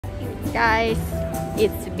Guys,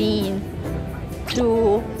 it's been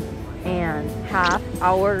 2.5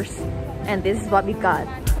 hours and this is what we got.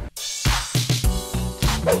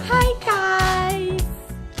 Hi guys!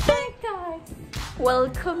 Hi guys!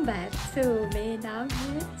 Welcome back to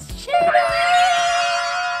Maynumpetch channel!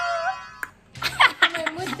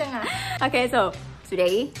 Okay, so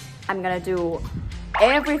today I'm gonna do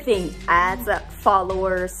everything as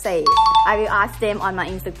followers say. I will ask them on my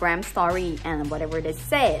Instagram story and whatever they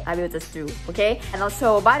say, I will just do, okay? And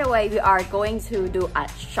also, by the way, we are going to do a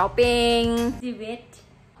shopping.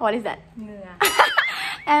 What is that?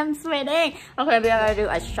 I'm sweating. Okay, we are gonna do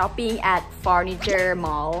a shopping at furniture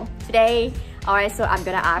mall today. Alright, so I'm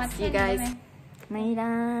gonna ask you guys.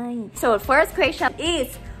 So first question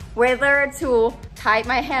is whether to tie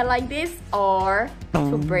my hair like this or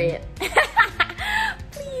to braid.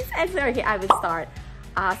 Please answer. Okay, I will start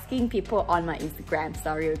asking people on my Instagram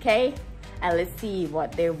story, okay? And let's see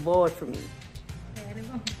what they vote for me.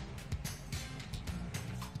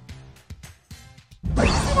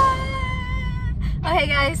 Okay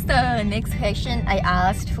guys, the next question I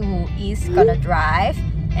asked who is gonna drive,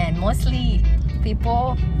 and mostly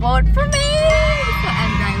people vote for me. So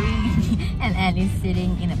I'm driving and Anne is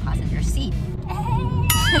sitting in a passenger seat.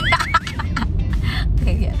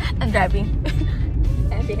 Okay, yeah, I'm driving.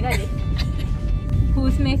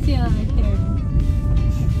 Who's makes your hair?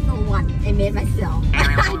 No one. I made myself.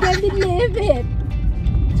 I don't believe it.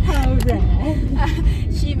 How rare.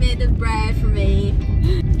 She made the bread for me.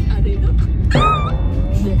 How do you look?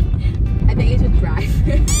 I think you should drive.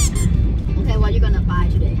 Okay, what are you gonna buy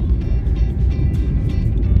today?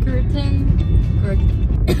 Curtain.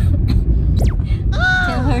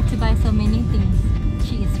 Tell her to buy so many things.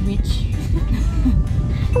 She is rich.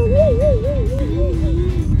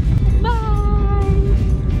 Bye.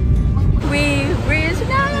 We reached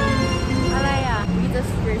now. We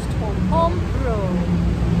just reached home road.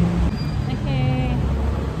 Okay.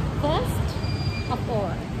 First of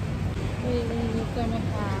all, we're gonna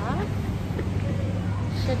have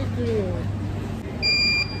shady grill.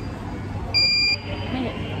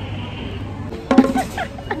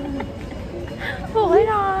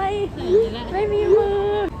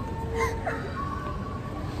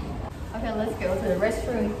 Okay, let's go to the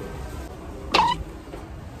restroom.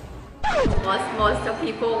 Most of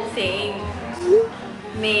people saying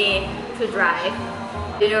me to drive.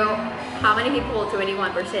 You know how many people?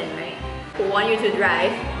 21%, right? Who want you to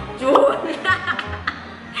drive? June.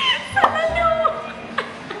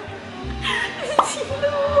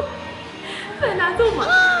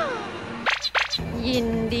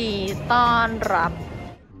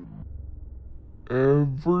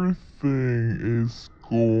 Everything is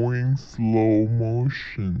going slow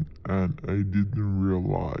motion and I didn't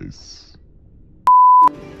realize.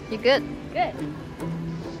 You good? Good.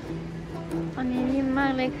 อันนี้นิ่มมา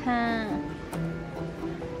กเลยค่ะ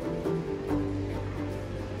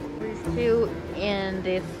We're still in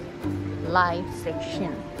this live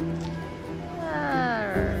section.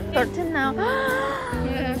 Curtain now.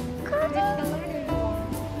 Curtain.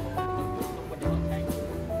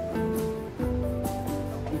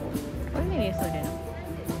 สวยเลยเนาะ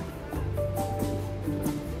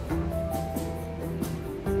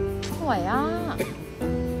สวยอ่ะ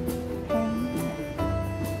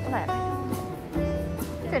เท่าไหร่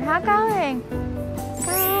759 เอง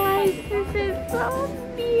Guys, this is so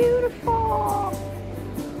beautiful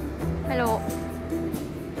ไม่รู้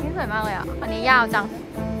นี่สวยมากเลยอ่ะอันนี้ยาวจัง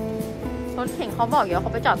รถเข็นเขาบอกอยู่ว่าเข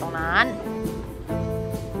าไปจอดตรงนั้น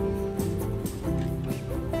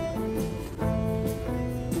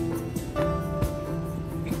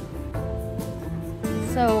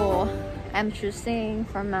So I'm choosing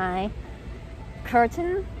for my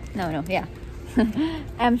curtain. No, yeah.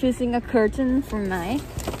 I'm choosing a curtain for my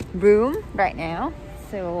room right now.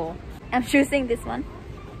 So I'm choosing this one.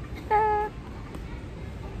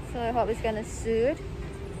 So I hope it's gonna suit.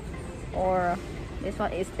 Or this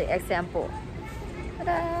one is the example.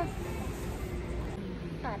 Ta-da!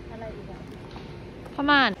 Come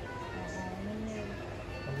on.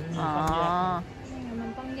 อ๋อ มัน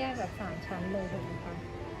ต้องแยกแบบ3 ชั้นเลยถูกไหมคะ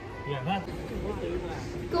อย่างถ้า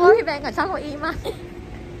กูว่าพี่แบงค์กับช่างเก้าอี้มาก แ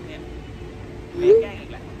กล้งอีก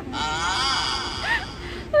แล้ว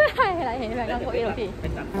ไม่ได้อะไรเห็นพี่แบงค์กับเก้าอี้หรอพี่ ไป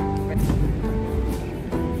จับ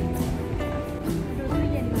ดูตู้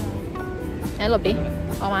เย็นมา ไหนหลบดิ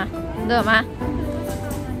ออกมา เดินออกมา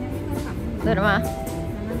เดินออกมา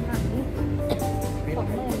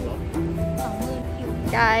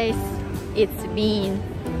Guys, it's been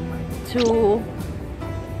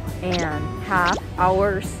 2.5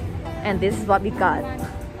 hours and this is what we got.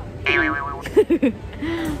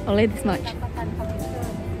 Only this much.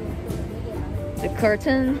 the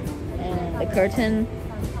curtain and the curtain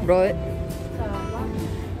road.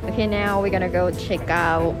 Okay, now we're gonna go check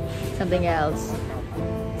out something else,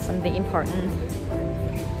 something important.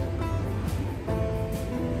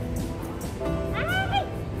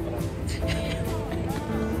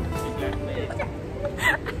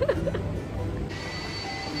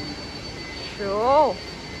 Sure.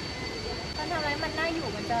 มันทำอะไรมันน่าอยู่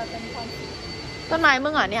มันจะเป็นความสุข ต้นไม้มึ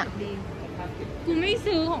งเหรอเนี่ย ดีกูไม่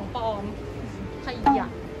ซื้อของปลอมขยะ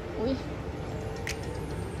อุ้ย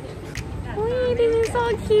this is so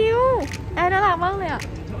cute แอนน่ารักมากเลยอ่ะ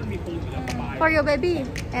for your baby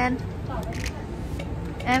and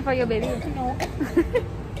for your baby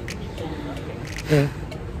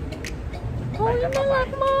โอ้ยน่ารัก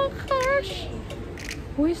มากค่ะ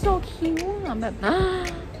อุ้ย so cute อ่ะแบบ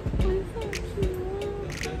อุ้ย so cute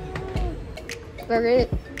very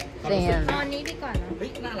thin เอาอันนี้ดีกว่านะ เฮ้ย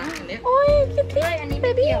น่ารักอันเนี้ย โอ้ยคิตตี้ เฮ้ยอันนี้ไ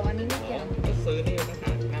ม่เกี่ยวอันนี้ไม่เกี่ยว ก็ซื้อนี่มาห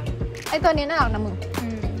านั่ง ไอตัวนี้น่ารักนะมึง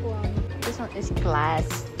กลัว This one is glass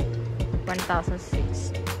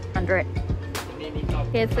 1,600 นี่นี่ชอบ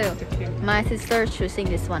Okay, so my sister choosing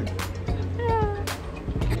this one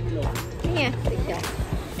นี่ไงสีเขียว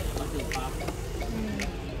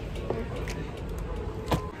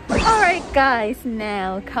Alright guys, now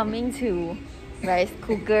coming to rice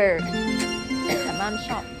cooker แต่ม่ามช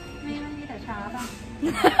อบ ไม่มันมีแต่ช้าป่ะ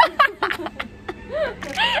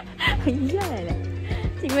เฮ้ยอะไรเนี่ย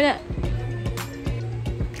จริงไหมเนี่ย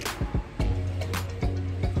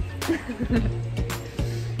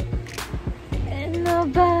And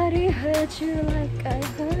nobody hurt you like I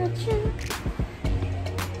hurt you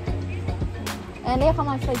อันนี้เข้า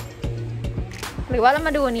มาสิหรือว่าเราม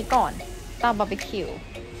าดูอันนี้ก่อนเตาบาร์บีคิว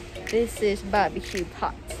This is barbecue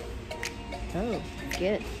pot Oh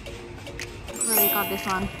good So we got this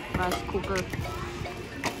one rice cooker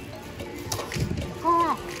ก็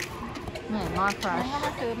เหนื่อยมากครั แล้ว ช ก็ม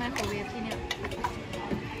าซื้อไมโครเวฟที่เนี่ย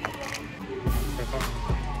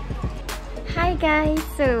Hi guys,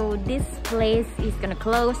 so this place is gonna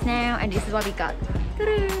close now and this is what we got.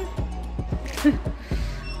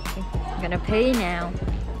 I'm gonna pay now.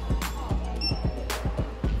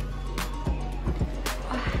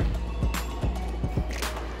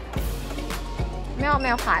 ไม่เอาแม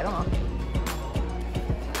วขายบ้างเหรอ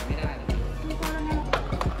ไม่ได้นะ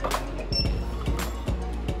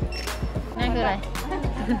นั่นคืออะไร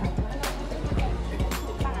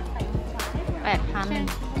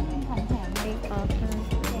 8,000 ของแถมเล็ก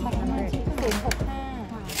บัตรสมาชิก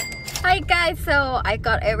065 Hi guys, so I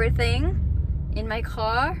got everything in my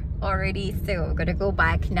car already, so I'm gonna go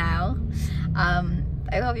back now.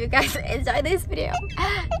 I hope you guys enjoy this video.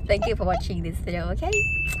 Thank you for watching this video, okay?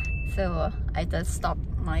 So I just stopped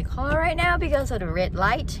my car right now because of the red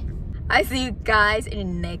light. I see you guys in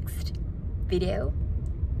the next video.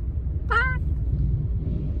 Bye!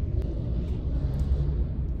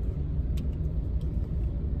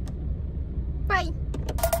 Bye!